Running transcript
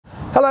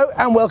Hello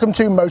and welcome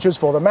to Motors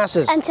for the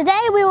Masses. And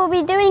today we will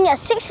be doing a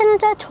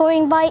 6-cylinder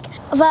touring bike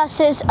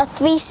versus a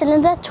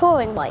 3-cylinder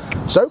touring bike.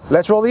 So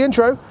let's roll the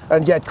intro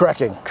and get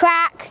cracking.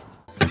 Crack!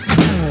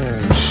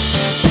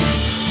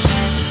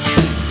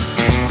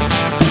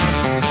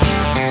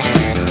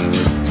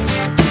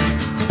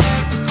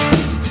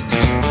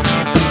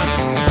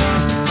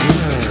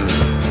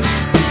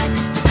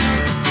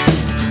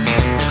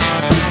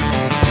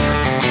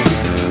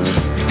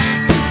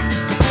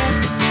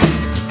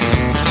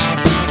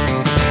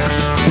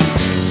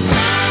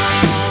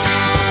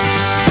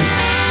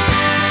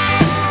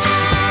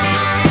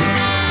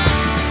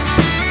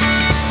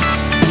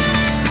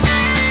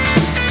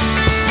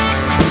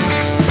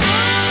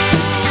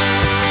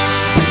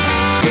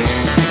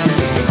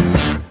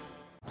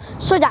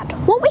 So Dad,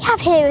 what we have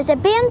here is a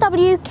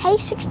BMW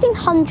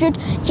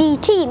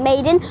K1600GT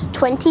made in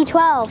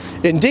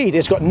 2012. Indeed,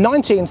 it's got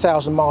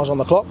 19,000 miles on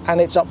the clock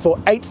and it's up for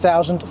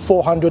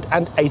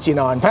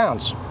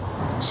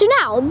 £8,489. So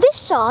now this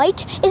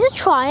side is a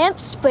Triumph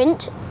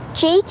Sprint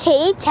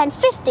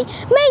GT1050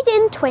 made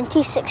in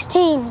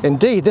 2016.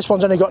 Indeed, this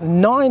one's only got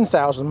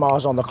 9,000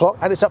 miles on the clock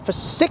and it's up for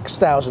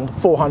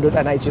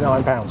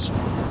 £6,489.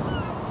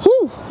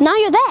 Now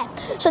you're there.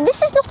 So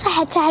this is not a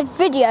head-to-head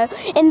video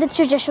in the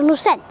traditional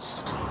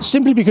sense.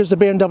 Simply because the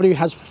BMW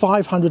has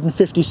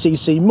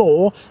 550cc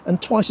more and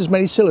twice as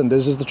many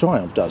cylinders as the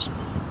Triumph does.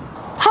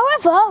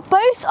 However,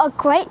 both are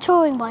great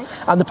touring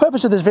bikes. And the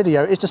purpose of this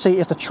video is to see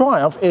if the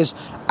Triumph is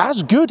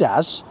as good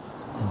as,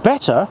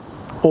 better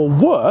or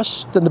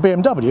worse than the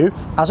BMW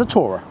as a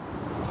tourer.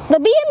 The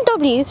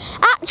BMW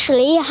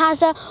actually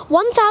has a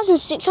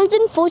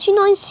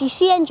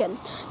 1,649cc engine,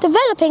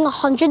 developing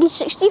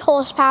 160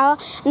 horsepower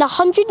and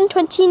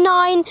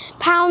 129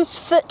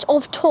 pounds-foot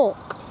of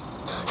torque.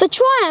 The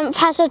Triumph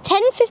has a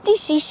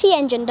 1050cc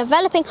engine,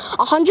 developing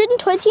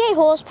 128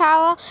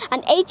 horsepower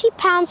and 80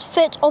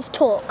 pounds-foot of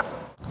torque.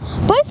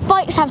 Both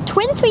bikes have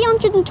twin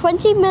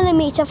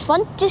 320mm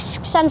front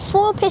discs and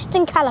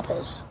 4-piston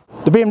calipers.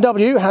 The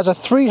BMW has a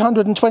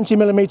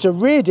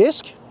 320mm rear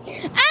disc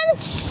and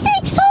 6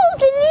 holes in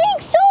the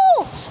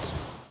exhaust!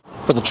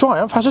 But the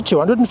Triumph has a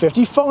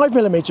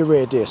 255mm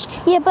rear disc.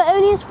 Yeah, but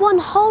only has 1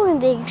 hole in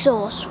the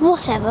exhaust,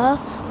 whatever.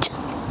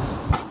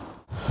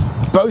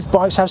 Both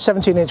bikes have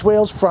 17-inch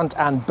wheels, front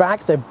and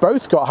back. They've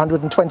both got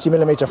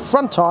 120mm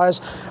front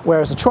tyres,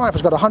 whereas the Triumph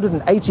has got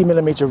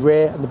 180mm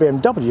rear and the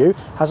BMW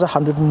has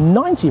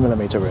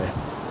 190mm rear.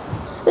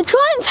 The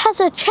Triumph has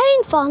a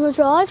chain final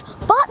drive,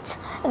 but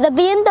the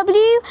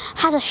BMW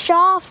has a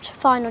shaft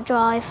final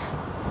drive.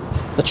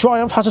 The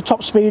Triumph has a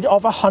top speed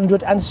of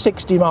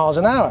 160 miles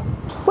an hour.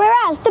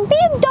 Whereas the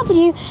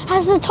BMW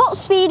has a top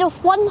speed of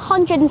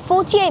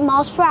 148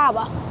 miles per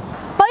hour.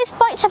 Both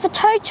bikes have a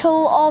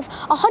total of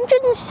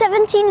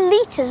 117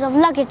 litres of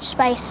luggage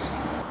space.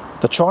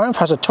 The Triumph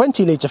has a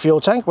 20-litre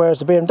fuel tank, whereas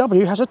the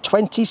BMW has a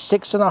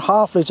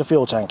 26.5-litre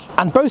fuel tank.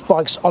 And both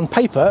bikes on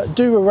paper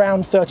do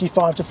around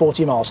 35 to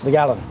 40 miles to the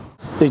gallon.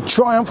 The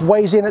Triumph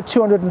weighs in at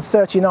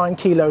 239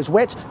 kilos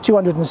wet,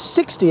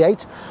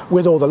 268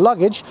 with all the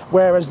luggage,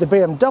 whereas the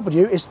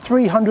BMW is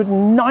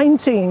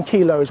 319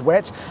 kilos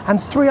wet and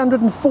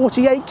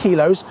 348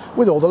 kilos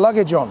with all the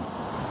luggage on.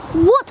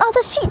 What are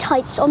the seat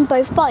heights on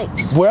both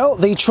bikes? Well,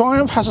 the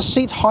Triumph has a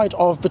seat height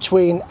of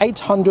between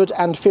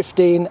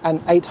 815 and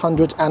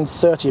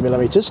 830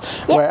 millimetres,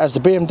 whereas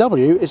the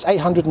BMW is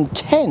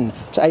 810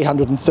 to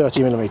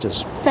 830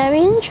 millimetres. Very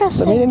interesting. Does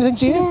that mean anything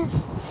to you?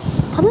 Yes.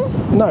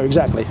 Pardon? No,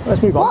 exactly.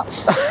 Let's move on.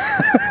 What?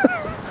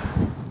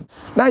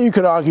 Now you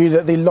could argue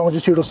that the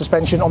longitudinal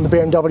suspension on the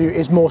BMW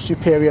is more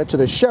superior to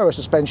the Showa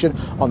suspension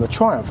on the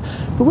Triumph,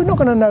 but we're not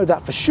going to know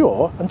that for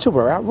sure until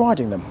we're out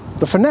riding them.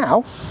 But for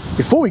now,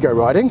 before we go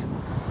riding,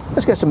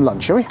 let's get some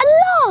lunch, shall we? And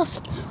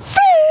last,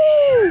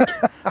 food!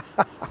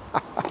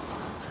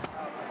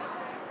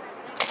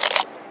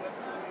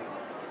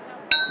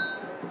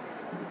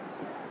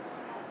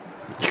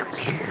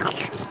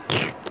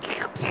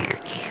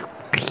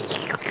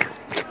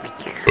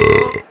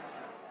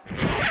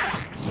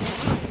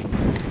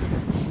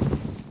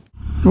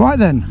 Right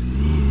then,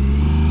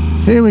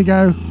 here we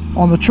go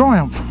on the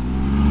Triumph.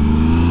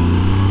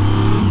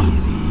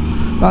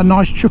 That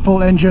nice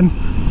triple engine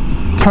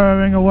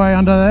purring away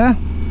under there.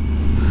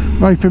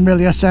 Very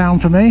familiar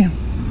sound for me.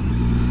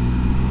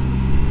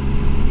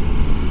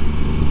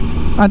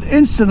 And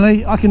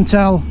instantly I can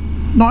tell,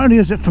 not only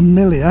is it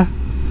familiar,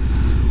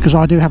 because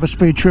I do have a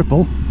speed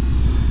triple,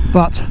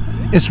 but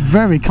it's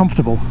very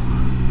comfortable.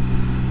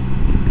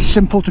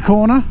 Simple to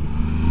corner,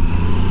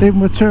 even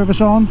with 2 of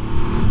us on.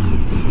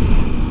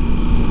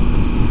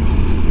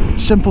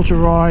 Simple to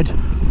ride,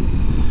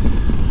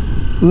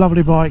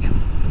 lovely bike.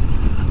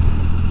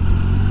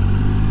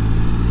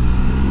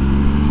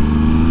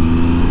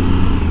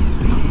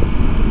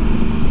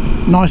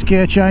 Nice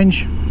gear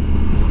change.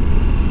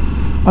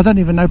 I don't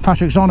even know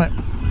Patrick's on it.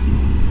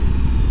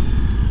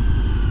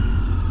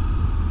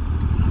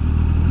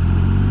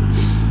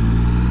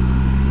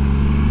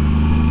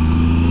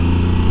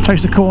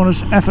 Takes the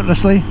corners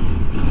effortlessly.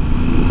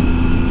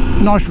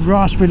 Nice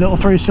raspy little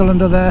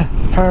 3-cylinder there,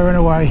 purring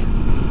away.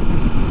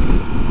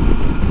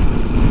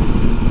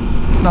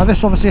 Now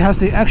this obviously has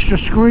the extra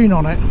screen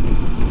on it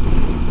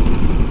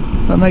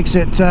that makes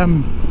it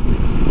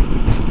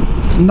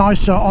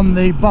nicer on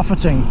the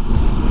buffeting,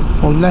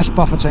 or less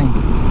buffeting.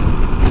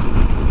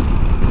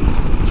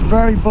 It's a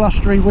very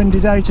blustery, windy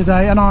day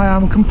today, and I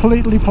am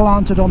completely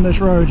planted on this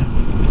road.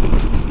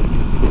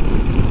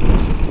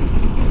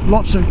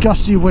 Lots of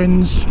gusty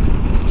winds,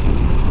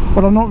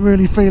 but I'm not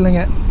really feeling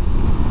it.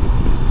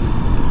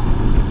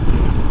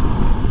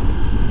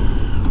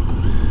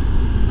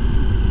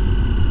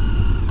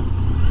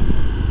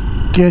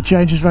 Gear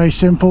change is very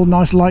simple,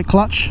 nice light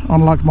clutch,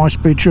 unlike my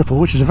Speed Triple,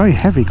 which is a very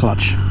heavy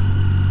clutch.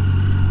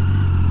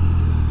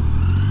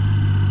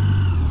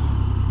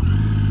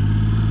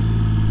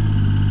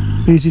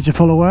 Easy to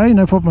pull away,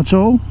 no problem at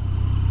all.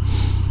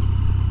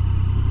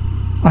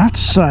 I have to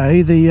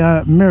say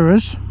the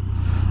mirrors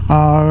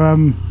are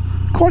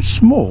quite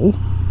small,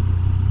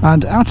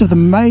 and out of the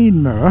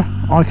main mirror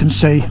I can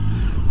see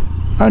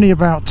only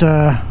about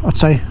I'd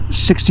say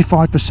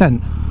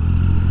 65%.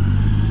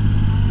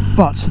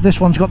 But this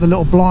one's got the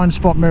little blind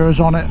spot mirrors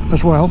on it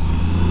as well,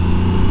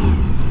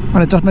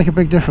 and it does make a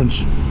big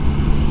difference.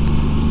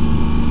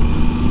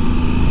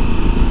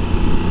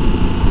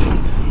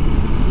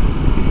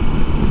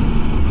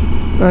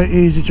 Very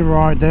easy to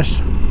ride this.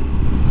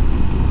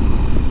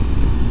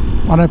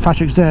 I know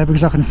Patrick's there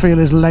because I can feel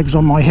his legs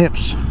on my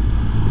hips,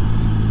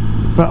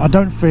 but I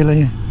don't feel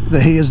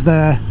that he is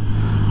there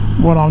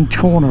when I'm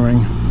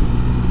cornering.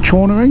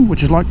 Cornering,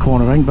 which is like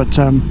cornering, but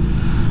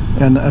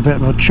in a bit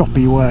of a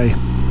choppy way.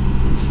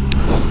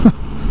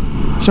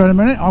 So in a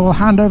minute I will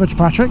hand over to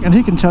Patrick and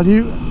he can tell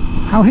you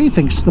how he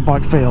thinks the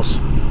bike feels.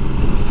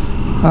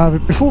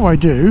 But before I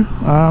do,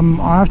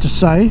 I have to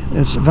say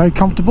it's very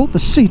comfortable. The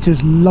seat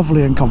is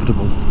lovely and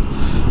comfortable.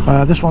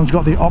 This one's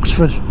got the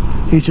Oxford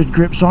heated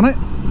grips on it.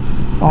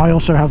 I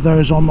also have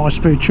those on my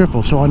Speed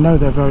Triple, so I know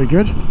they're very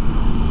good.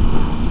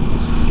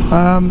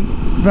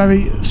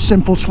 Very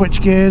simple switch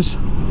gears.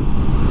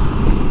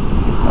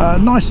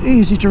 Nice,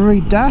 easy to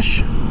read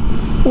dash.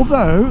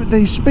 Although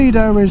the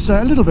speedo is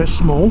a little bit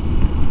small,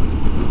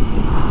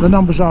 the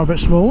numbers are a bit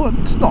small.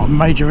 It's not a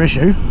major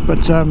issue,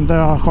 but they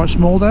are quite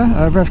small there.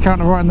 Rev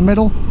counter right in the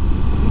middle,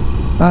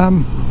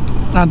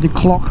 and the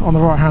clock on the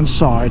right hand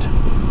side.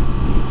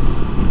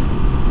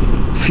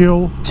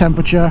 Fuel,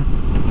 temperature,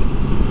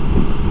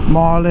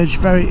 mileage,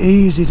 very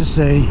easy to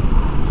see.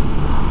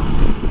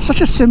 Such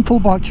a simple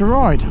bike to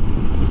ride.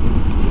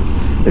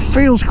 It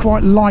feels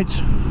quite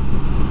light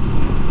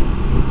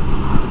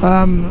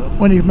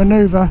when you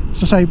manoeuvre.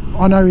 So say,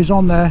 I know he's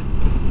on there,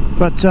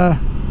 but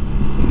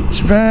it's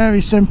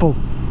very simple.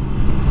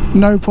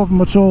 No problem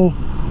at all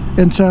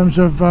in terms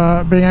of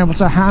being able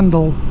to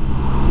handle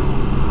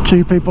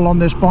two people on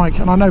this bike.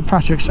 And I know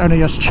Patrick's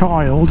only a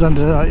child and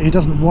he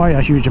doesn't weigh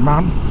a huge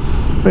amount,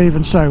 but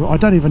even so, I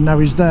don't even know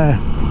he's there.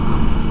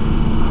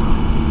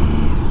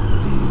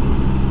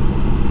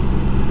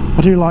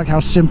 I do like how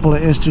simple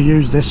it is to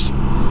use this.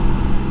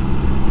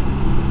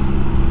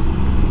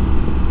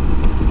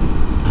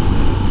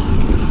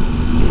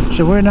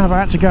 So we're now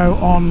about to go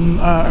on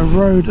a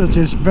road that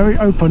is very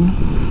open,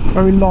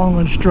 very long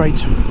and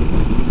straight,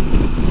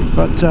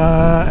 but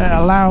it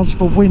allows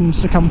for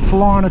winds to come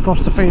flying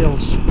across the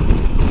fields.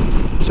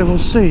 So we'll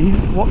see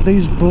what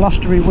these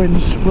blustery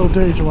winds will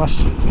do to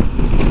us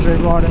as we're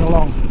riding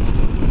along.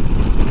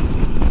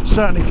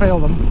 Certainly feel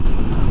them.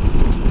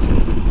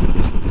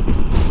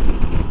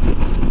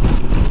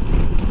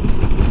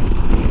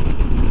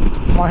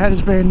 My head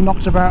is being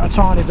knocked about a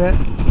tiny bit.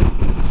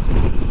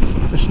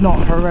 It's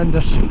not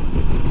horrendous.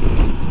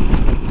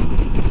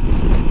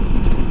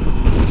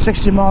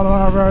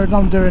 60-mile-an-hour road and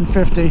I'm doing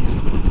 50,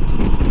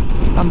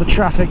 and the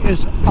traffic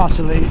is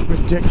utterly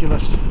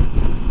ridiculous.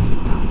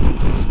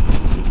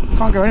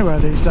 Can't go anywhere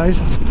these days.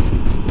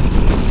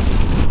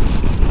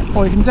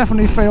 Well, you can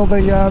definitely feel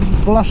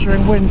the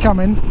blustering wind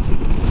coming,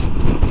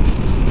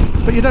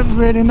 but you don't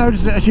really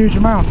notice it a huge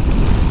amount.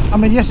 I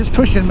mean, yes, it's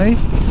pushing me,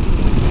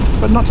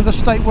 but not to the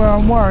state where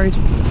I'm worried.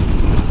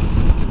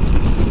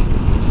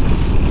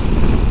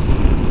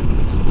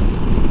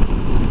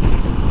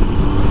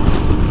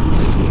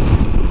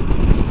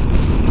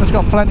 It's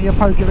got plenty of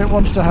poke if it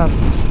wants to have.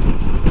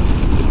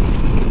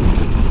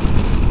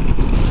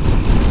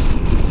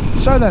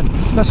 So then,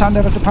 let's hand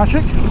over to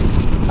Patrick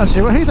and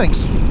see what he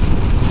thinks.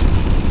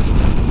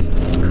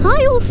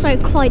 I also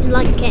quite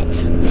like it.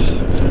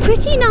 It's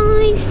pretty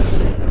nice.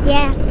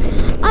 Yeah,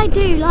 I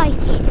do like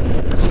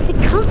it. The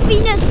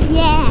comfiness,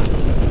 yes.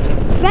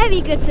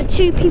 Very good for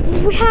two people.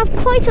 We have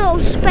quite a lot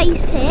of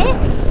space here.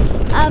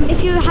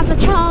 If you have a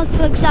child,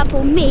 for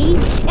example me,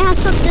 it has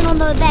something on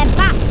their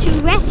back to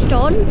rest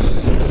on,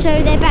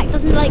 so their back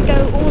doesn't like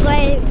go all the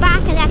way back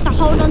and they have to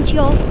hold on to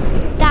your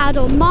dad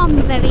or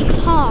mum very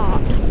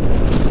hard.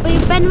 When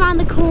you bend around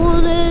the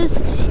corners,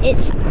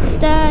 it's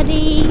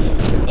sturdy.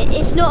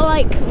 It's not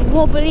like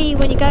wobbly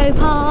when you go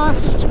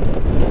past.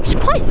 It's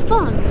quite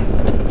fun.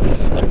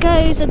 It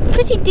goes at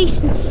pretty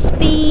decent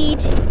speed.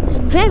 It's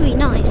very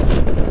nice.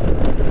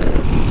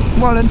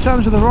 Well, in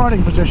terms of the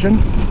riding position,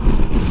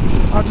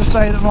 I have to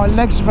say that my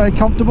legs are very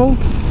comfortable.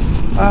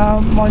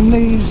 My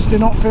knees do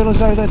not feel as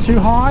though they're too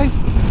high.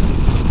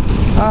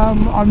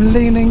 I'm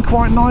leaning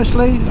quite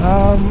nicely,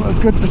 a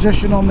good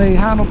position on the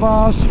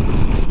handlebars.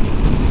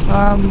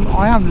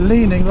 I am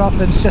leaning rather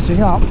than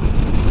sitting up,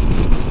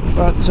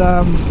 but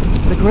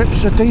the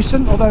grips are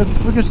decent, although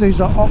because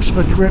these are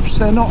Oxford grips,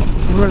 they're not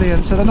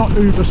brilliant, so they're not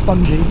uber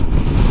spongy.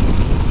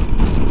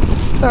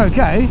 They're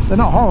okay, they're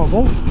not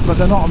horrible, but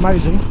they're not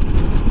amazing.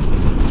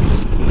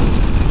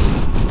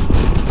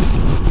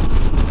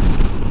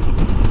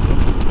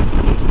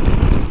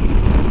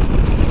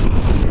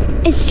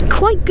 It's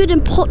quite good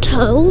in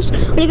potholes.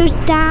 When it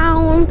goes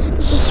down,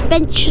 the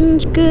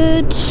suspension's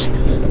good.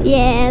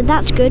 Yeah,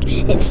 that's good.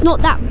 It's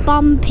not that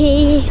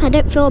bumpy. I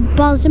don't feel a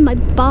buzz in my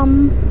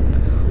bum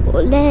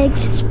or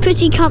legs. It's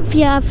pretty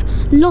comfy. I have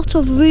a lot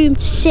of room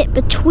to sit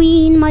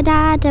between my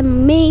dad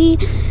and me.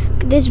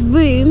 There's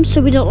room so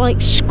we don't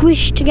like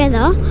squish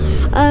together.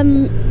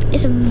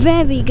 It's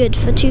very good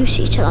for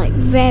two-seater, like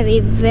very,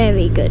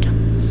 very good.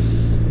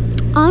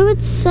 I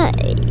would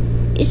say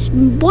it's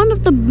one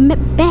of the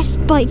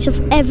best bikes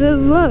I've ever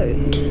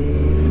rode.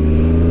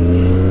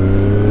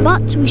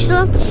 But we still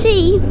have to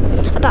see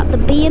about the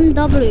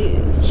BMW,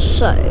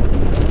 so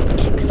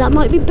because that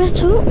might be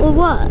better or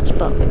worse,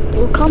 but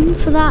we'll come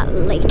for that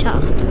later.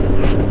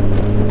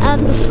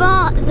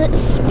 The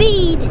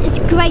speed is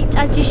great.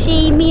 As you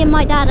see, me and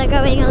my dad are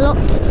going a lot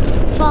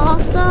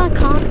faster. I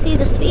can't see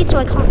the speed, so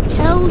I can't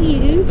tell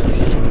you.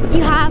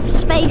 You have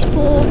space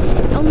for,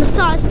 on the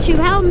sides, 2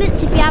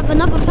 helmets. If you have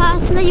another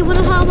person that you want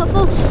a helmet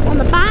for, on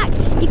the back,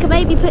 you can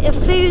maybe put your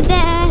food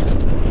there.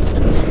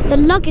 The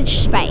luggage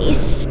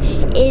space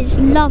is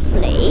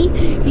lovely.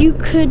 You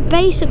could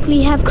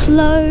basically have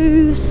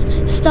clothes,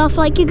 stuff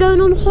like you're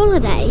going on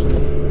holiday.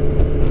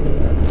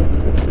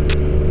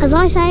 As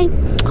I say,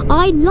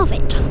 I love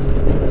it.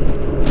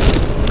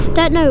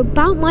 Don't know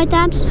about my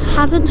dad,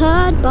 haven't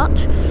heard, but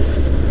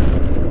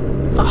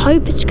I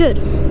hope it's good.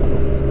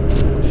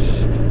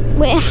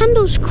 Well, it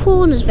handles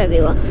corners very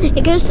well.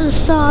 It goes to the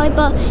side,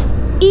 but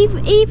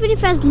even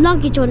if there's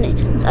luggage on it,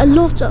 a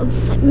lot of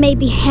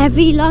maybe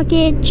heavy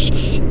luggage,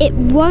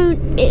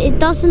 it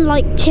doesn't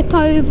like tip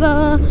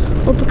over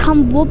or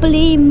become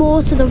wobbly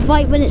more to the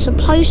right when it's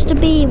supposed to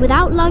be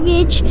without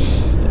luggage.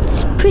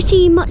 It's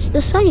pretty much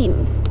the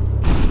same.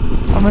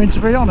 I mean, to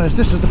be honest,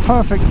 this is the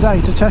perfect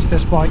day to test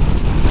this bike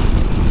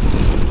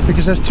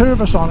because there's 2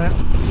 of us on it.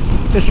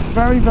 It's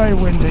very, very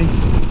windy,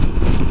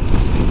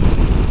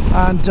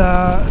 and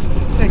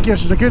it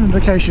gives us a good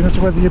indication as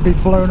to whether you'd be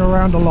blown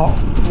around a lot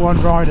when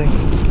riding.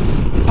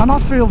 And I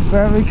feel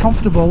very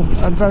comfortable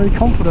and very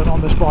confident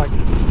on this bike.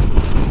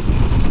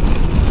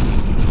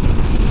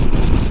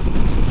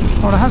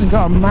 Well, it hasn't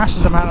got a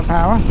massive amount of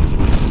power,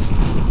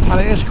 and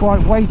it is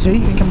quite weighty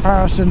in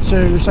comparison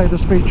to, say, the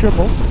Speed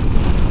Triple,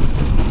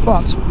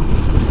 but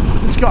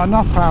it's got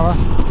enough power,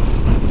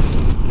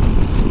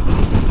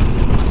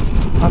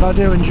 and I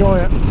do enjoy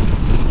it.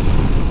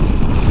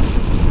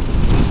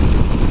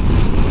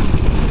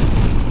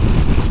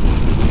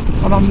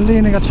 And I'm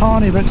leaning a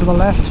tiny bit to the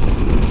left,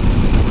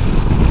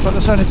 but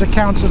that's only to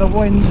counter the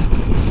wind,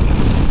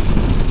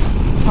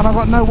 and I've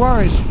got no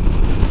worries.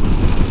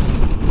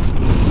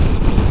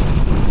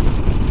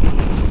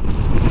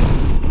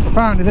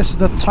 Apparently this is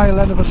the tail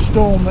end of a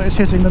storm that is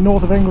hitting the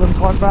north of England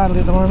quite badly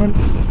at the moment.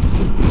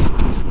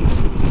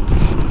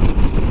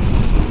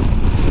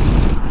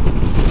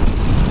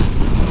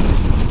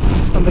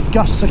 And the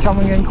gusts are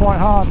coming in quite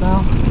hard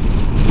now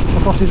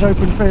across these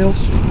open fields.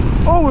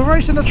 Oh, we're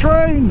racing a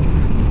train!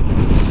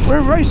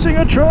 We're racing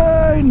a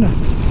train!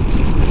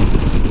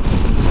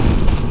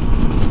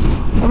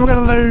 And we're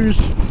going to lose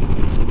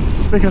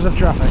because of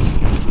traffic.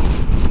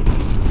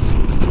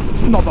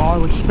 Not that I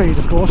would speed,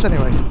 of course,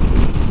 anyway.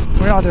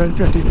 We are doing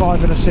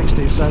 55 in a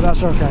 60, so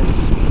that's okay.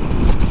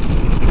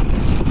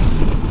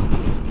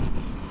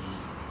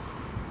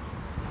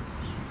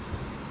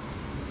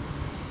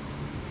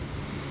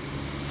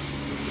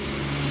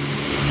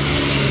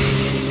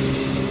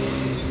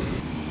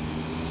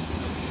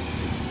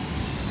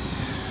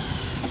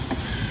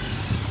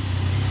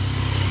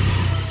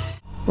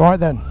 Right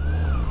then,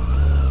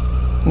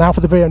 now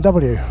for the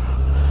BMW.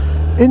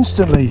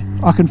 Instantly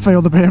I can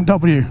feel the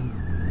BMW.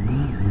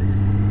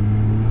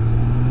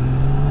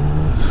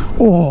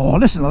 Oh,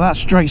 listen to that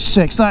straight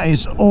 6, that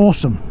is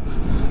awesome.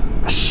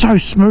 So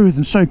smooth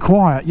and so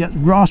quiet, yet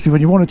raspy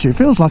when you want it to. It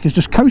feels like it's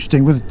just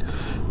coasting with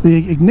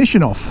the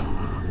ignition off.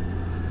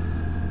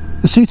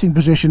 The seating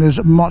position is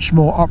much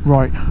more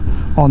upright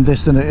on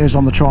this than it is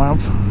on the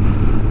Triumph.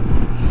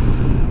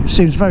 It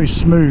seems very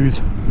smooth.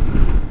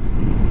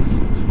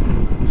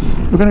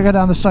 We're going to go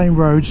down the same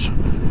roads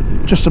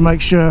just to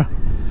make sure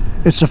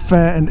it's a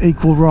fair and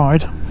equal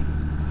ride.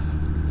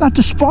 Now,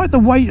 despite the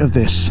weight of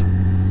this,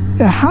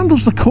 it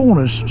handles the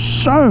corners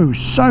so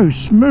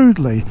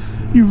smoothly.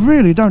 You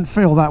really don't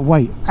feel that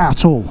weight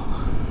at all.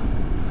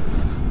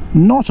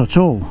 Not at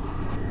all.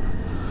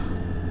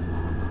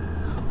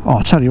 Oh,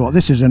 I'll tell you what,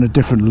 this is in a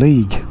different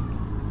league.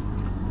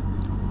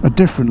 A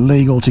different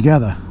league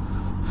altogether.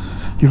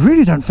 You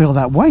really don't feel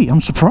that weight.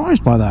 I'm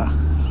surprised by that.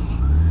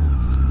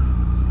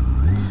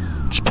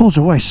 Just pulls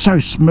away so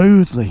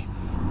smoothly.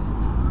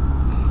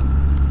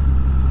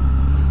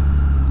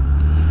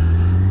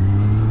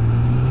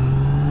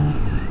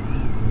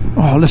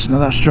 Oh, listen to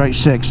that straight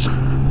six.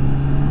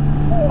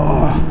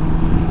 Oh.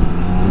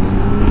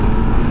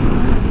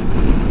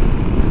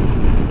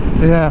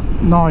 Yeah,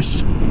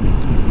 nice.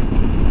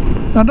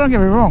 Now don't get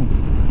me wrong,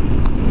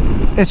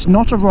 it's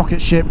not a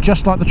rocket ship,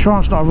 just like the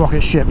Triumph's not a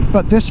rocket ship,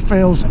 but this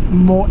feels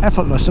more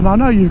effortless. And I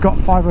know you've got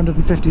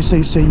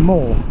 550cc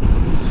more,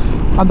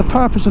 and the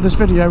purpose of this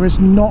video is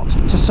not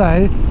to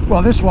say,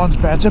 well, this one's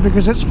better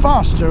because it's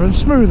faster and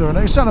smoother and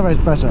it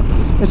accelerates better.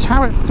 It's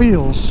how it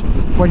feels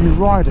when you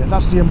ride it.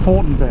 That's the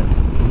important bit,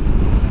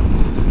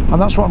 and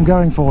that's what I'm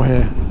going for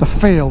here, the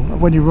feel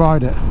when you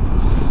ride it.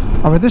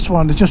 I mean, this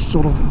one, it just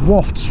sort of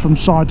wafts from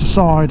side to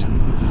side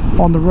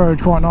on the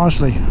road quite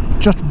nicely,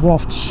 just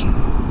wafts.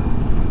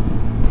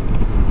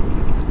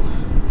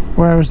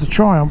 Whereas the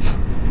Triumph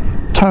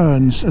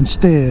turns and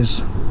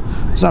steers.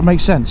 Does that make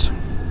sense?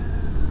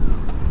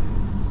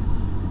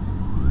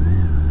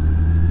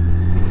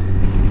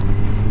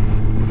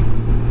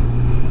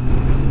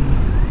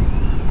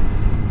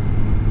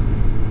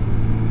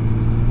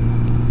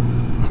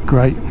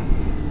 Great.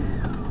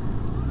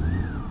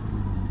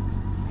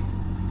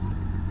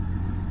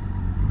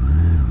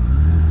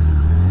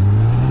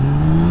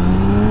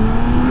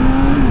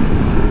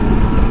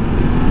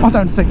 I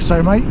don't think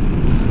so, mate.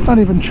 Don't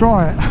even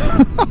try it.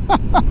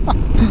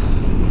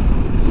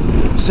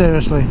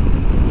 Seriously.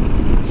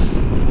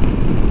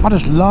 I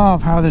just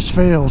love how this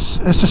feels.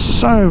 It's just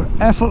so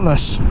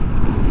effortless.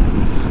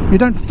 You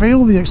don't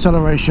feel the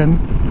acceleration.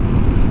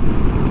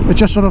 It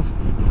just sort of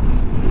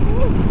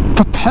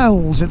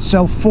propels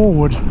itself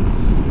forward,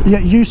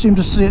 yet you seem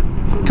to sit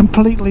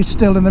completely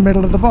still in the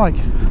middle of the bike.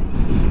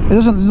 It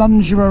doesn't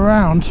lunge you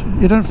around.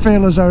 You don't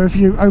feel as though if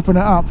you open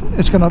it up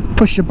it's going to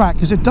push you back,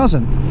 because it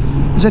doesn't.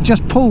 As it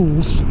just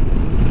pulls,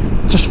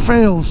 it just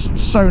feels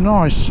so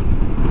nice.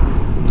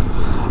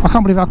 I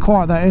can't believe how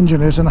quiet that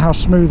engine is and how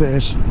smooth it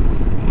is.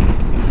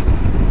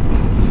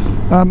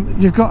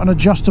 You've got an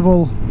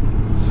adjustable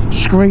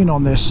screen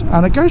on this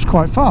and it goes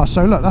quite fast.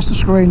 So look, that's the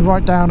screen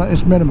right down at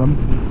its minimum.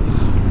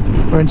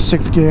 We're in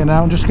 6th gear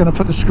now. I'm just going to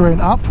put the screen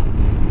up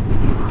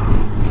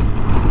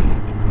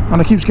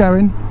and it keeps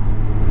going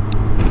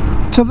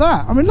to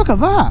that. I mean, look at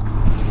that.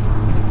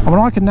 I mean,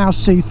 I can now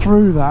see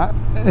through that.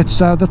 It's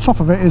the top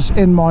of it is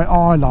in my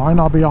eye line,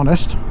 I'll be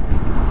honest,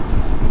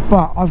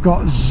 but I've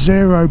got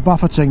zero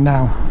buffeting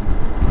now.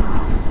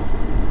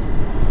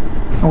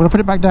 I'm going to put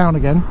it back down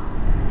again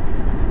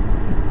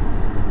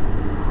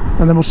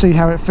and then we'll see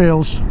how it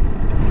feels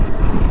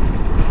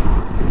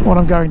when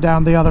I'm going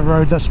down the other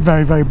road that's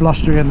very, very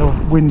blustery and the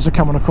winds are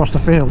coming across the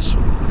fields.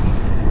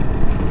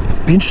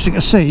 Be interesting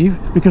to see,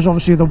 because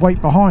obviously the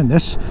weight behind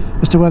this,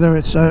 as to whether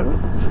it's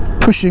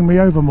pushing me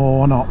over more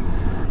or not.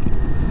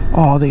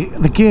 Oh,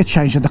 the gear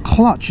change and the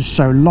clutch is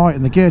so light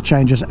and the gear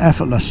change is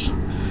effortless.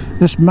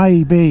 This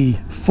may be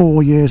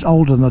 4 years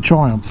older than the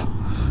Triumph,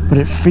 but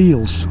it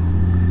feels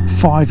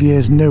 5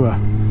 years newer.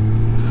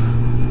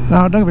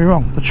 Now, don't get me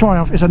wrong, the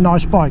Triumph is a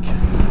nice bike,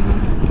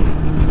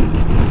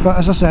 but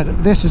as I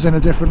said, this is in a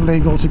different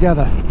league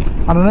altogether.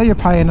 And I know you're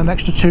paying an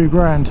extra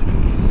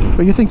 £2,000,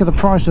 but you think of the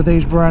price of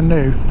these brand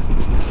new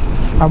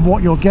and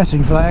what you're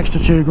getting for that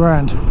extra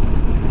 £2,000.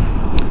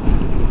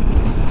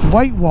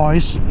 Weight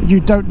wise, you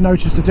don't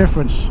notice the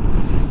difference.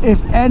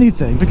 If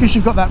anything, because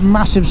you've got that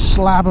massive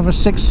slab of a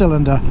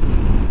 6-cylinder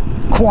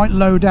quite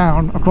low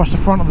down across the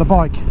front of the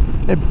bike,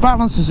 it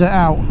balances it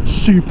out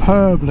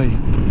superbly.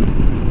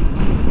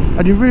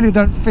 And you really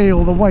don't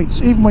feel the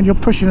weights, even when you're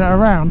pushing it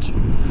around,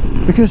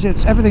 because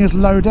everything is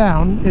low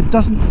down. It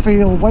doesn't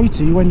feel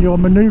weighty when you're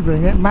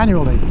maneuvering it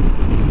manually.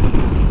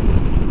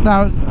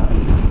 Now,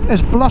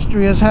 it's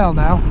blustery as hell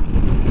now.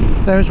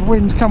 There's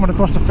wind coming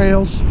across the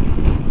fields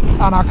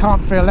and I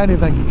can't feel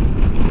anything.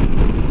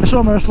 It's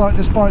almost like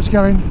this bike's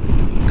going,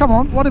 come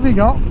on, what have you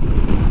got?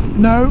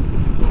 No,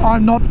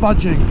 I'm not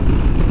budging.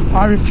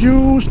 I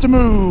refuse to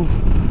move.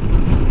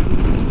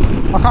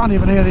 I can't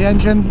even hear the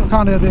engine, I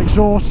can't hear the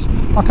exhaust,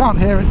 I can't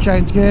hear it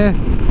change gear.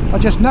 I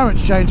just know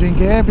it's changing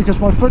gear because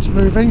my foot's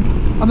moving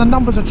and the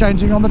numbers are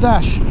changing on the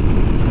dash.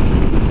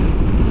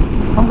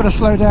 I'm going to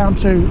slow down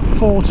to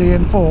 40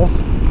 in 4th,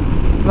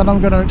 then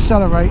I'm going to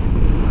accelerate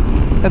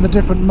in the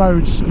different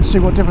modes and see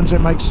what difference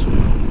it makes.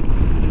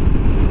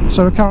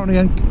 So we're currently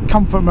in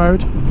comfort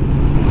mode,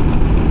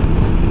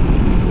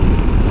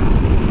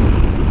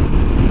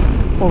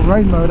 or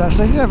rain mode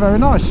actually. Yeah, very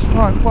nice.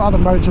 Right, what other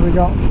modes have we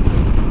got?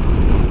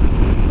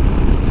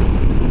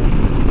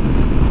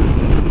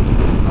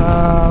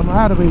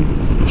 How do we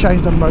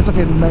change the mode? Look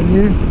in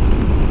menu.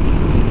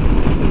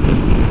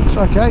 It's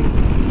okay.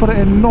 Put it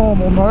in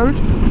normal mode.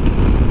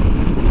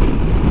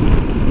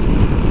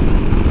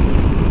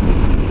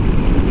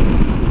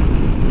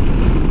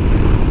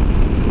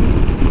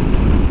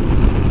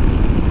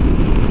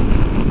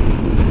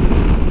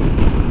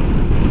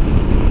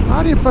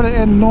 How do you put it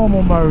in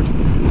normal mode?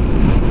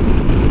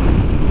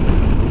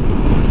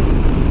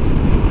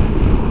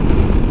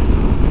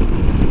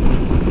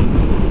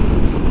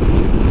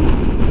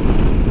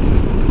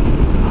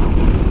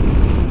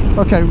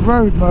 Okay,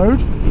 road mode,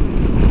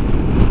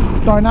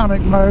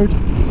 dynamic mode,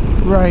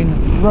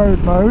 rain, road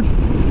mode.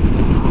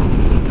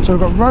 So we've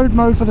got road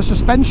mode for the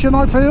suspension,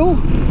 I feel,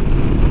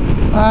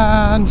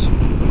 and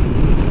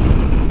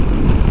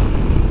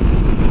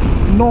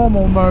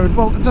normal mode.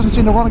 Well, it doesn't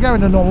seem to want to go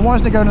into normal. Why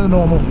isn't it going into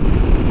normal?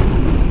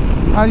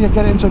 How do you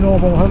get it into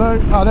normal?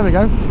 Hello? Oh, there we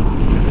go.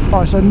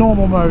 Alright, so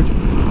normal mode.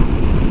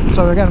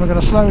 So again, we're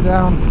going to slow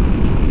down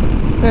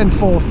in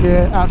 4th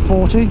gear at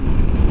 40.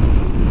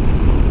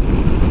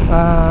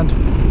 And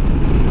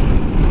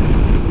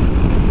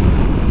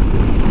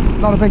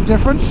not a big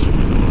difference.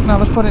 Now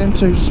let's put it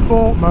into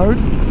sport mode.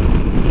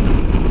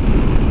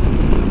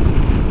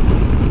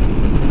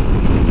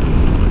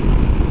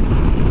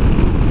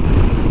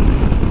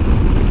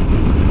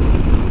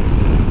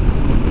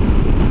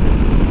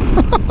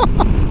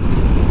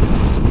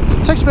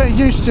 It takes a bit of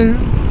used to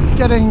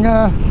getting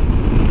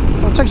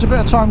well, it takes a bit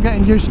of time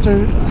getting used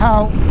to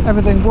how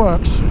everything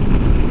works.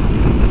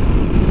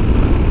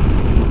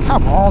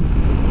 Come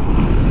on.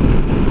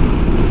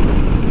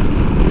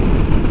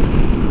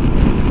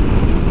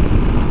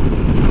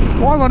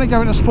 Why won't it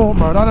go into sport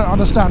mode? I don't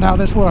understand how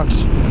this works.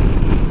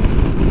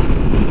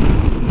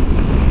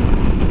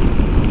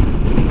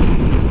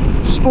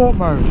 Sport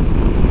mode.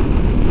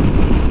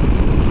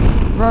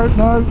 Road,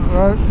 no,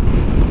 road.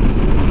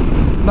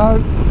 No,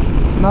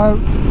 no,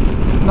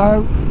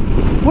 no.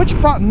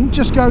 Which button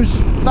just goes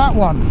that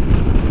one?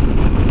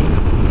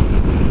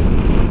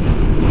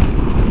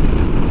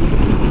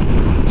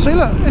 See,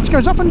 look, it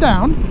goes up and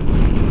down.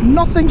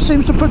 Nothing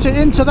seems to put it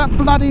into that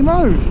bloody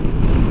mode.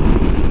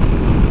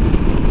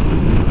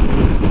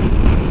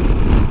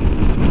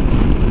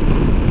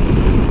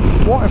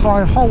 What if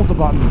I hold the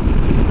button?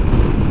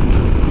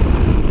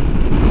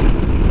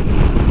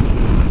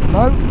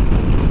 No.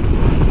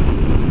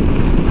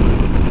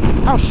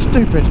 How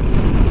stupid.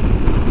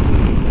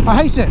 I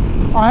hate it.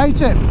 I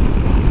hate it.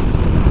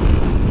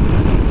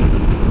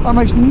 That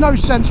makes no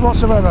sense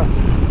whatsoever.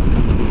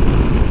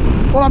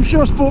 Well, I'm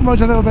sure sport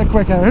mode's a little bit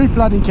quicker. Who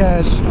bloody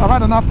cares? I've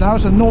had enough now.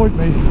 It's annoyed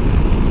me.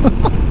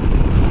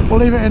 We'll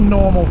leave it in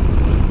normal.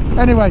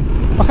 Anyway,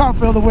 I can't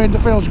feel the wind.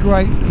 It feels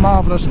great.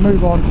 Marvellous.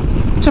 Move on.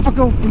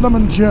 Typical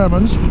bloomin'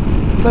 Germans.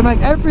 They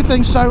make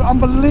everything so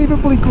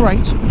unbelievably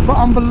great, but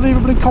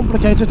unbelievably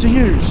complicated to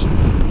use.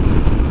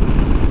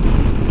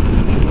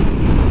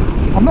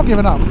 I'm not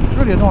giving up. It's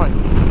really annoying.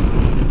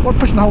 What,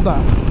 push and hold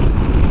that?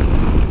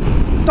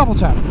 Double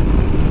tap.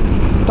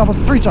 Double,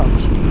 3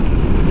 times.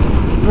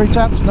 3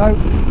 taps, no.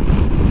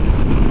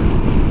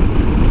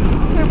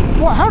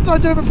 What, how did I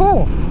do it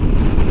before?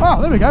 Oh,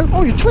 there we go.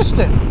 Oh, you twist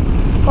it.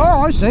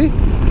 Oh, I see.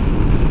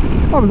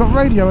 Oh, we've got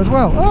radio as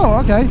well. Oh,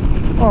 okay.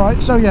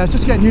 Alright, so yeah, it's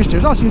just getting used to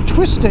it. Oh, so you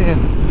twist it in.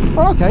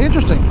 Oh, okay,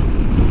 interesting.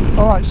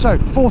 Alright, so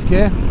 4th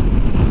gear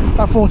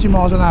at 40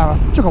 miles an hour.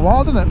 Took a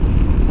while, didn't it?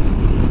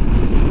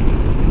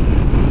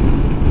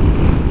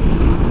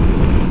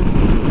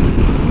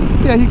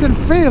 Yeah, you can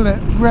feel it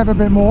rev a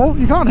bit more.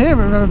 You can't hear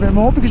it rev a bit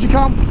more because you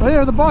can't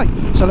hear the bike.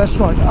 So let's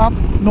try it. Up,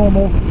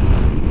 normal,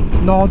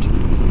 nod,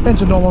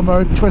 into normal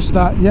mode, twist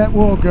that. Yeah,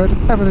 we're all good.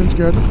 Everything's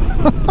good.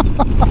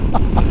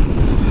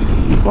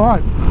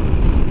 Right,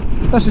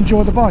 let's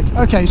enjoy the bike.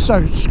 Okay,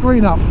 so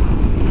screen up.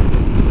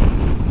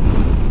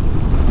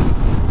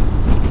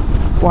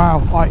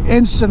 Wow, I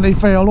instantly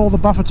feel all the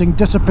buffeting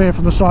disappear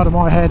from the side of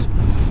my head,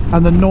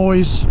 and the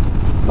noise,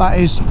 that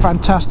is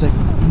fantastic.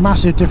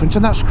 Massive difference,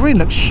 and that screen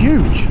looks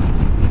huge.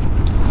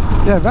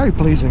 Yeah, very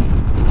pleasing.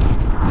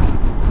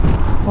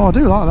 Oh, I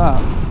do like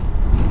that.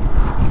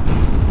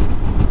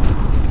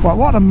 Right,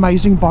 what an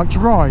amazing bike to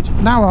ride.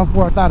 Now I've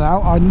worked that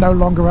out, I no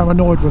longer am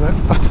annoyed with it.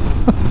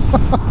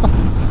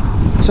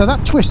 So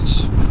that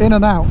twists in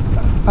and out,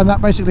 and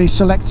that basically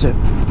selects it.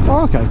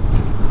 Oh, okay.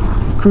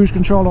 Cruise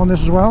control on this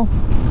as well.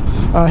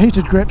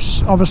 Heated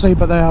grips, obviously,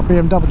 but they are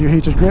BMW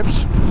heated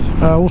grips.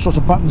 All sorts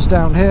of buttons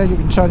down here. You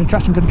can turn your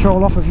traction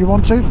control off if you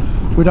want to.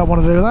 We don't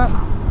want to do that.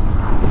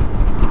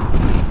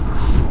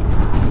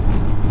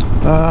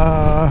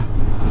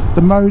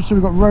 The modes, so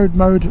we've got road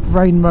mode,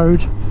 rain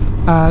mode,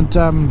 and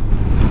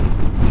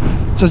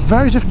so there's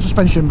various different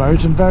suspension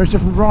modes and various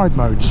different ride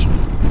modes,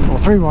 or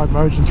 3 ride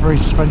modes and 3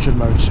 suspension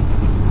modes.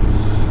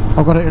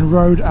 I've got it in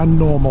road and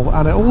normal,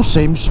 and it all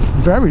seems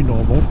very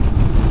normal,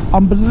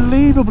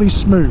 unbelievably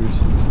smooth.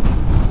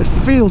 It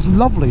feels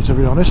lovely, to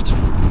be honest.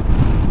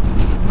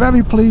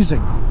 Very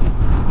pleasing.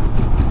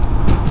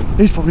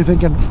 He's probably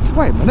thinking,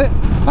 wait a minute,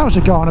 that was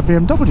a guy on a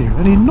BMW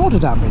and he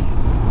nodded at me.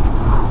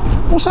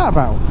 What's that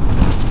about?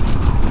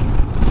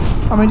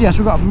 I mean, yes,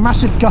 we've got a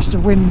massive gust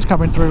of wind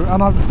coming through,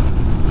 and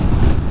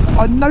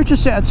I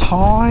noticed it a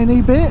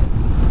tiny bit,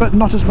 but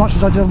not as much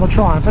as I did on the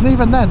Triumph, and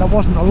even then there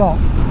wasn't a lot.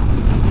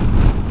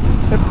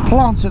 It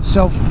plants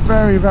itself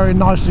very, very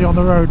nicely on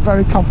the road,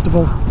 very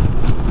comfortable,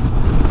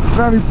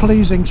 very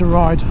pleasing to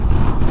ride.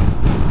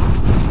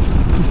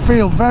 You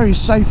feel very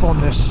safe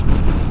on this,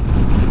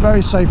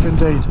 very safe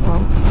indeed.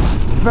 Well,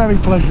 very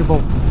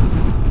pleasurable.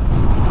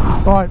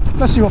 Right,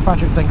 let's see what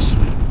Patrick thinks.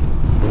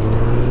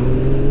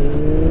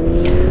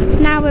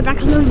 Now now we're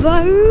back on the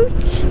road.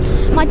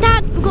 My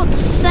dad forgot to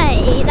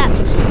say that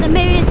the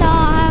mirrors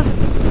are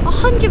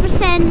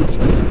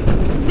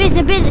 100%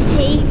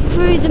 visibility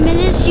through the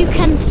mirrors. You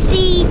can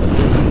see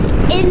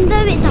in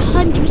them, it's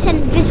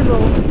 100%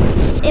 visible.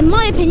 In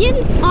my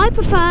opinion, I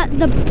prefer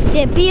the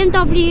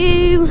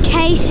BMW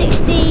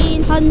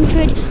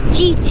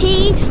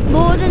K1600GT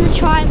more than the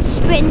Triumph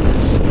Sprint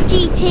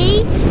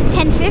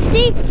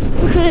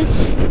GT1050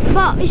 because,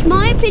 but it's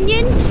my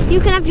opinion. You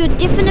can have your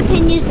different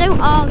opinions,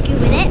 don't argue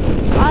with it.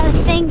 I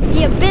think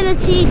the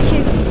ability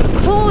to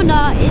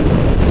corner is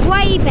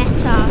way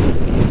better.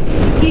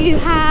 You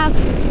have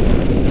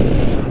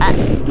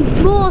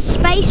more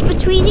space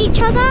between each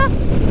other.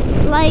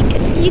 Like,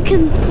 you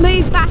can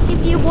move back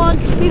if you want,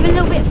 move a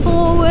little bit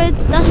forward,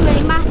 doesn't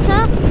really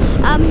matter.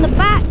 The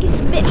back is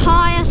a bit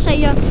higher, so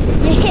your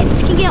hips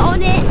can get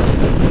on it.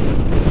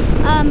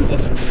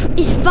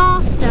 It's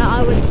faster,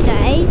 I would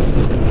say.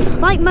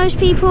 Like most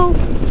people,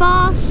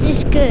 fast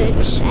is good,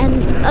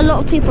 and a lot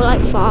of people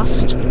like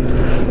fast.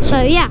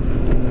 So yeah,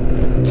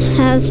 it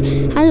has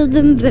handled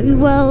them very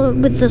well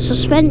with the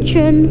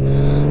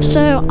suspension.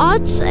 So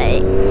I'd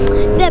say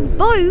they're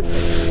both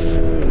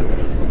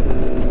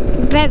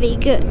very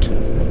good.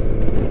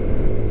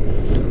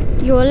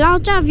 You're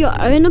allowed to have your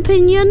own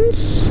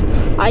opinions.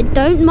 I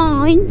don't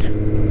mind.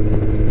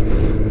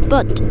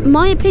 But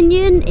my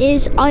opinion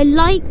is I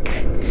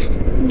like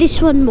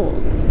this one more.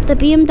 The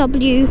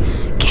BMW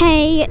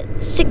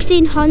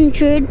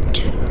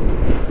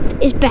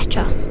K1600 is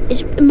better.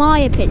 It's my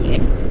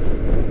opinion.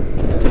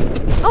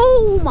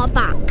 Oh, my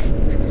back.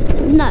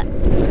 No.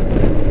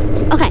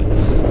 Okay.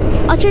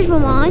 I changed my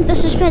mind. The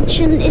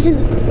suspension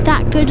isn't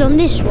that good on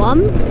this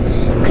one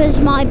because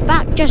my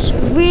back just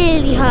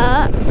really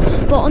hurt,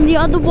 but on the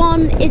other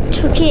one it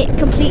took it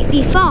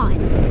completely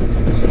fine.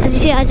 As you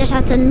see, I just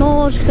had to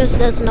nod because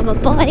there's another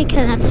bike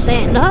and I had to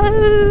say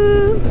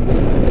hello.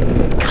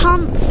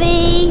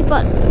 Comfy,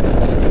 but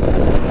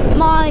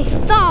my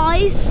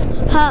thighs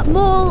hurt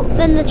more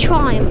than the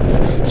Triumph,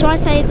 so I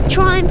say the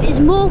Triumph is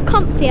more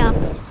comfier.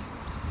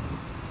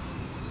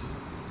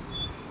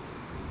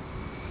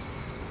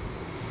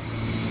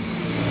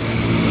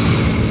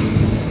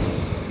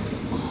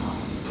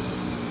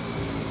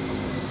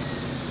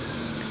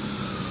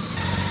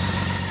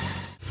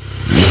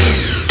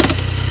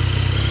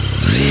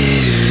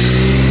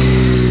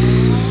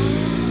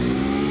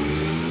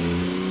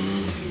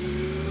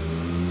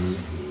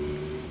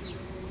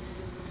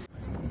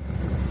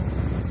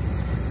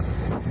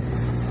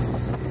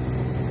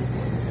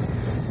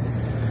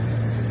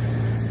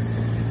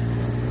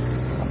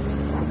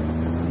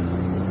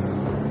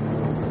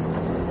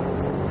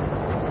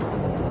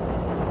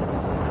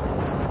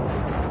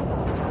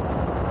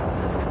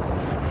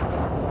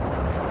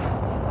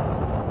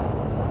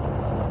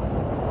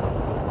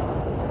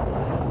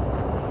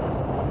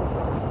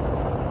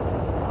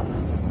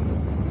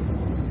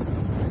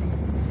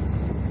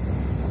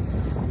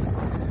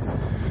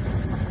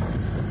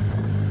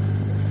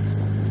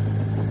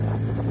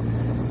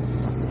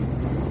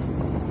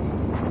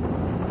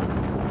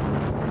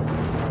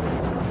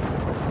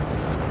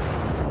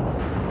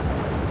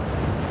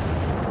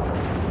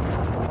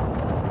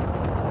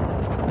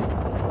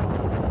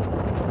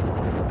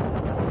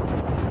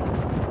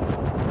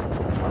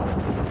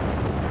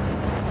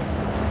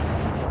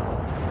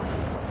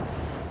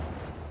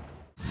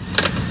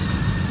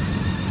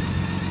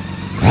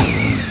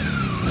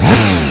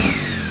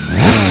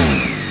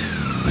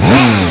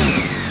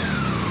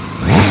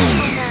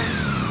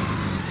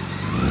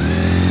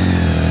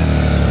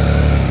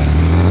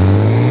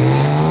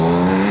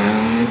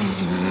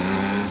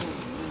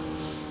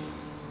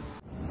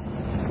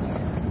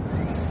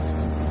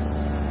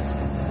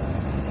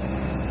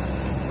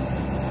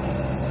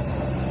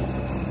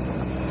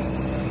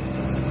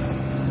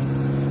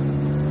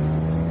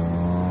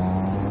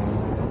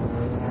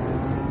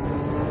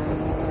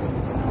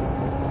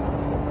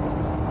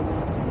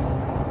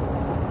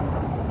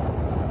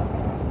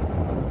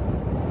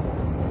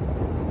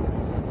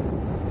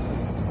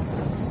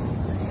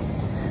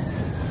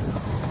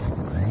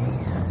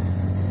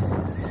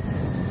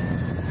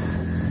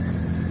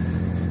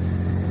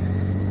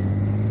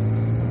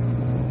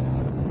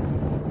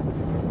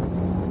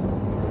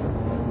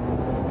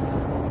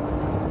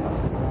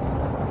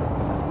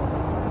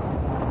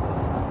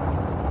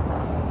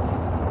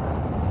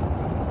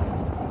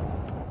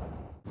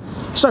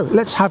 So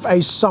let's have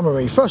a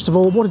summary. First of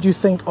all, what did you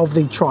think of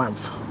the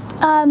Triumph?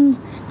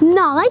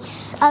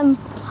 Nice. I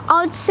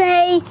would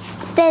say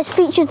there's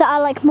features that I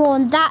like more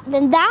on that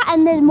than that,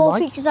 and there's more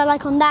features I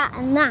like on that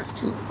and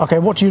that. Okay,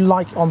 what do you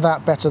like on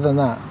that better than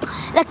that?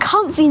 The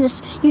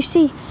comfiness. You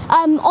see,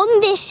 on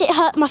this it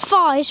hurt my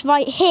thighs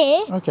right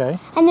here. Okay.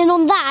 And then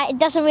on that it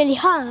doesn't really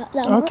hurt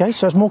that much. Okay,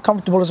 so it's more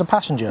comfortable as a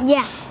passenger.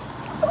 Yeah.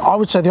 I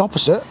would say the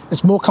opposite.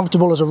 It's more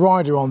comfortable as a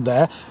rider on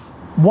there.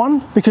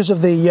 One, because of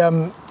the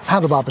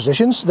handlebar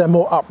positions, they're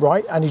more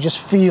upright and you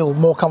just feel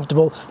more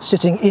comfortable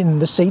sitting in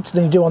the seats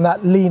than you do on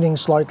that leaning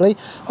slightly.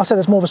 I say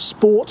there's more of a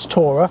sports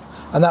tourer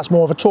and that's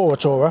more of a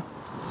tourer.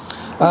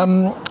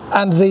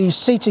 And the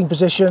seating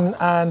position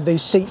and the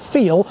seat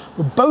feel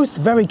were both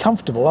very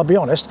comfortable, I'll be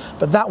honest,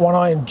 but that one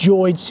I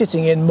enjoyed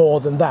sitting in more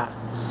than that.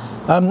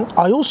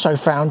 I also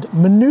found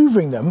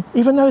manoeuvring them,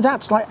 even though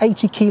that's like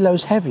 80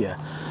 kilos heavier,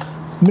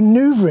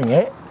 manoeuvring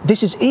it,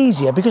 this is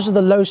easier because of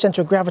the low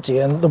centre of gravity,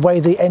 and the way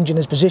the engine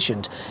is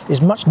positioned is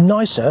much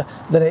nicer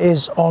than it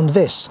is on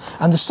this.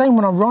 And the same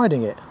when I'm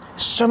riding it.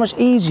 It's so much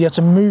easier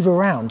to move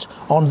around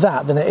on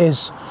that than it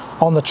is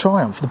on the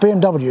Triumph. The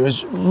BMW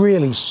is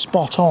really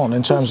spot on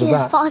in terms of that.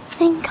 Yes, but I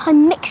think I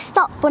mixed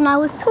up when I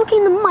was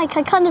talking to Mike.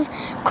 I kind of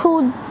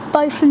called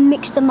both and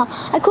mixed them up.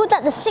 I called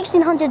that the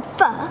 1600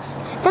 first,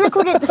 then I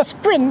called it the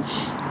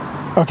Sprints.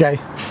 Okay,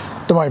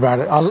 don't worry about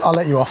it. I'll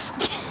let you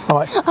off. All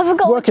right, I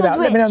forgot work it out.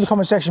 which. Let me know in the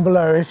comment section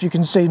below if you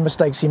can see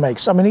mistakes he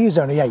makes. I mean, he is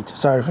only 8,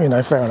 so, you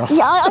know, fair enough.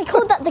 Yeah, I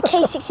called that the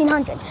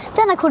K1600.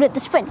 Then I called it the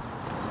Sprint.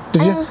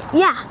 Did you?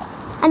 Yeah.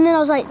 And then I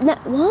was like, no,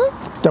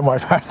 what? Don't worry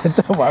about it,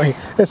 don't worry,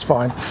 it's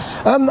fine.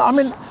 I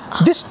mean,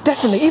 this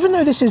definitely, even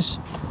though this is,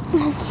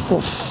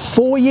 what,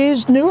 4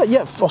 years newer?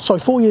 Yeah, sorry,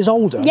 4 years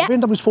older. Yeah. The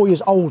BMW's 4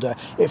 years older.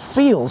 It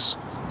feels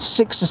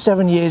 6 or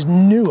 7 years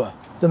newer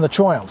than the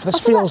Triumph. This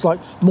feels like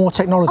more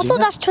technology. I thought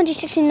that's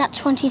 2016, that's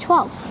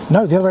 2012.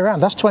 No, the other way around.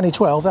 That's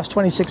 2012, that's I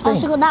 2016.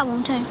 also got that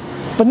one too.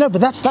 But no,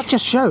 but that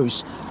just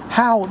shows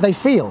how they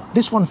feel.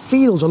 This one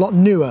feels a lot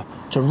newer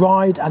to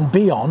ride and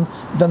be on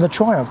than the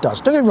Triumph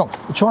does. Don't get me wrong,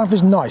 the Triumph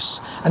is nice,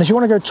 and if you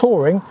want to go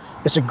touring,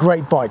 it's a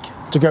great bike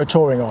to go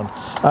touring on.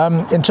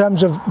 In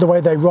terms of the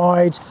way they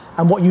ride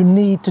and what you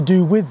need to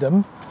do with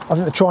them, I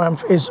think the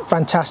Triumph is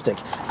fantastic,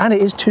 and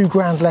it is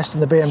 £2 less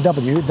than the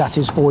BMW that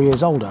is 4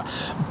 years older.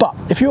 But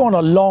if you're on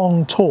a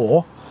long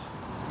tour,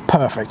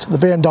 perfect. The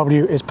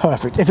BMW is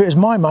perfect. If it was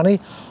my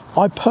money,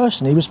 I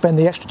personally would spend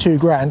the extra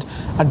 £2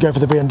 and go for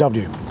the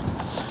BMW.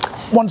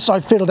 Once I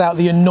fiddled out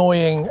the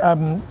annoying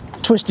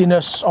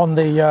twistiness on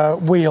the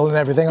wheel and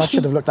everything, I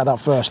should have looked that up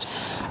first.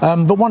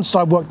 But once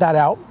I worked that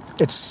out,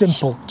 it's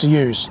simple to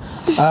use.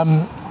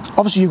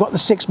 Obviously, you've got the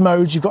 6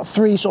 modes. You've got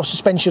 3 sort of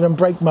suspension and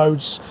brake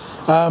modes,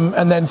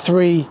 and then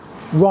 3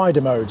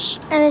 rider modes.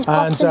 And there's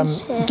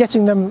buttons here.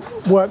 Getting them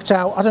worked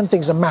out, I don't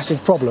think it's a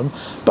massive problem,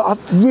 but I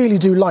really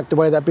do like the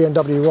way that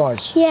BMW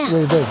rides. Yeah. I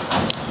really do.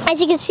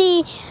 As you can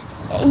see,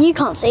 you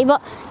can't see,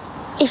 but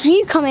if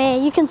you come here,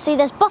 you can see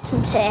there's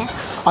buttons here.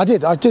 I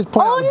did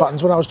point out the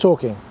buttons when I was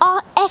talking.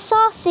 Our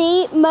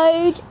SRC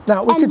mode.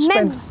 Now, we could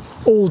spend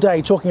all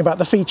day talking about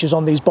the features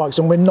on these bikes,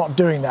 and we're not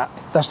doing that.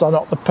 That's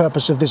not the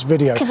purpose of this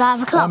video. Because I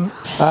have a club.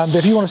 But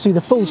if you want to see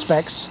the full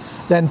specs,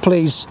 then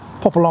please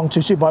pop along to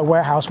Superbike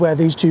Warehouse, where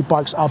these 2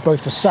 bikes are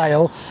both for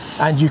sale,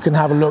 and you can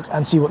have a look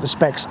and see what the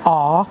specs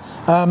are.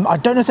 I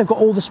don't know if they've got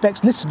all the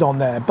specs listed on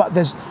there, but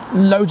there's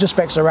loads of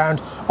specs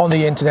around on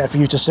the internet for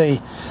you to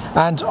see.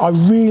 And I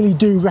really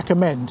do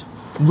recommend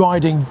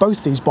riding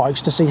both these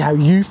bikes to see how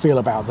you feel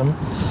about them.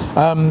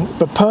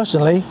 But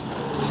personally,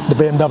 the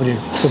BMW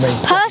for me.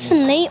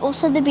 Personally,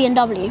 also the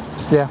BMW.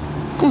 Yeah.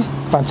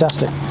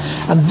 Fantastic.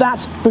 And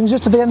that brings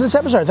us to the end of this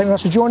episode. Thank you very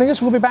much for joining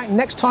us. We'll be back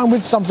next time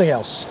with something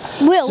else.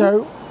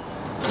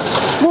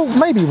 Well,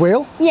 maybe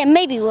Will. Yeah,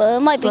 maybe Will.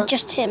 It might be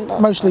just him,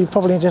 but mostly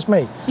probably just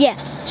me. Yeah.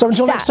 So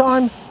until next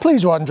time,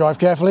 please ride and drive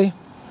carefully.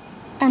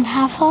 And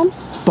have fun.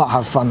 But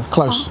have fun.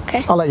 Close. Oh,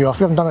 okay. I'll let you off.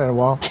 You haven't done it in a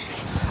while.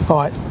 All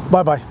right.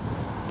 Bye-bye.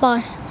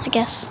 Bye, I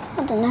guess.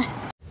 I don't know.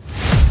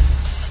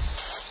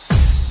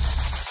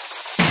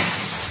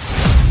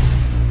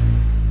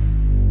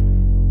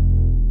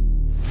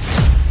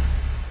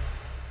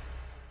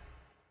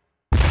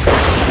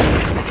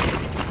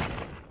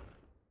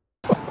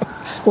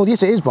 Well,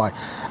 yes, it is bye.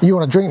 You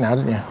want a drink now,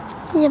 don't you?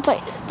 Yeah,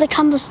 but the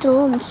camera's still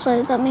on,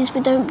 so that means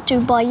we don't do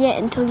bye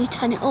yet until you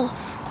turn it off.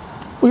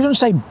 Well, you don't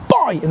say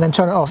bye and then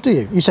turn it off, do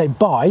you? You say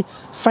bye,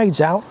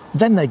 fades out,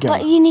 then they go.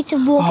 But you need to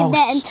walk in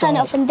there and turn it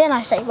off, and then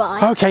I say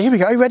bye. Okay, here we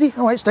go. Are you ready?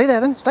 All right, stay there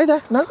then. Stay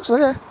there. No, stay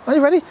there. Are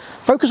you ready?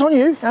 Focus on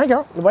you. There you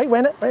go. Wait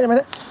a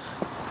minute.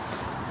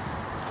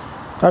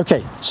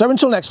 Okay, so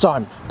until next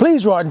time,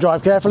 please ride and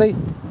drive carefully.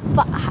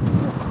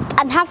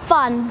 And have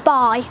fun.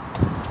 Bye.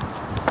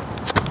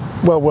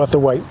 Well worth the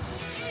wait.